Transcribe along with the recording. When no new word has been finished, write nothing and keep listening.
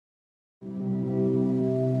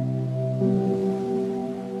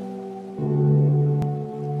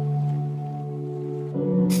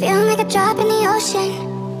drop in the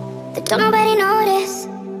ocean that don't nobody notice.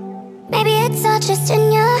 Maybe it's all just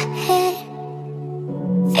in your head.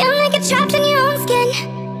 Feeling like you're trapped in your own skin,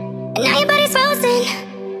 and now your body's frozen.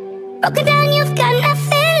 Broken down, you've got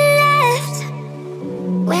nothing left.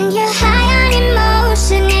 When you're high on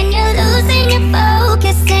emotion and you're losing your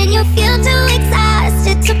focus, and you feel too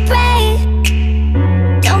exhausted to pray.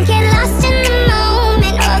 Don't get lost in the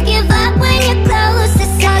moment or give up when you're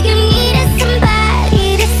closest. All you need is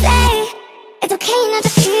somebody to say it's okay not to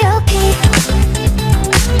be okay.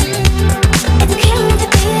 It's okay not to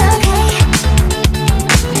be okay.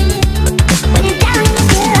 When you're down and you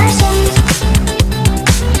feel ashamed,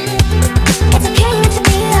 it's okay not to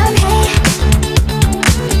be okay.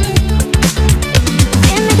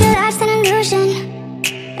 Feeling like your life's an illusion,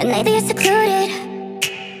 and lately you're secluded,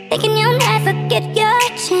 thinking you'll never get your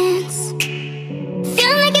chance.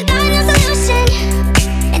 Feeling like you got no solution,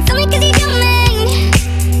 it's only cause you're human.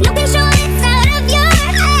 No control, it's out of your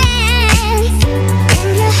hands.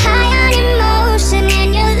 When you're high on emotion and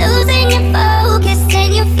you're losing your focus, and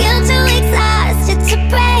you feel too exhausted to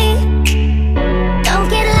pray. Don't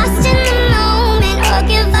get lost in the moment or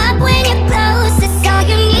give up when you're closest. All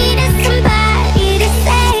you need is somebody to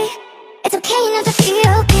say it's okay not to be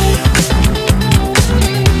okay.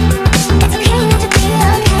 It's okay not to be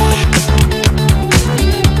okay.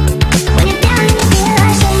 When you're down and you feel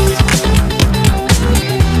ashamed,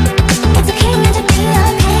 it's okay not to be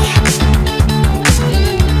okay.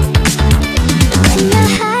 When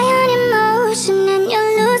you're high on emotion and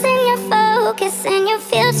you're losing your focus, and you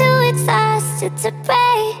feel too exhausted to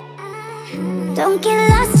pray. Don't get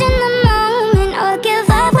lost in the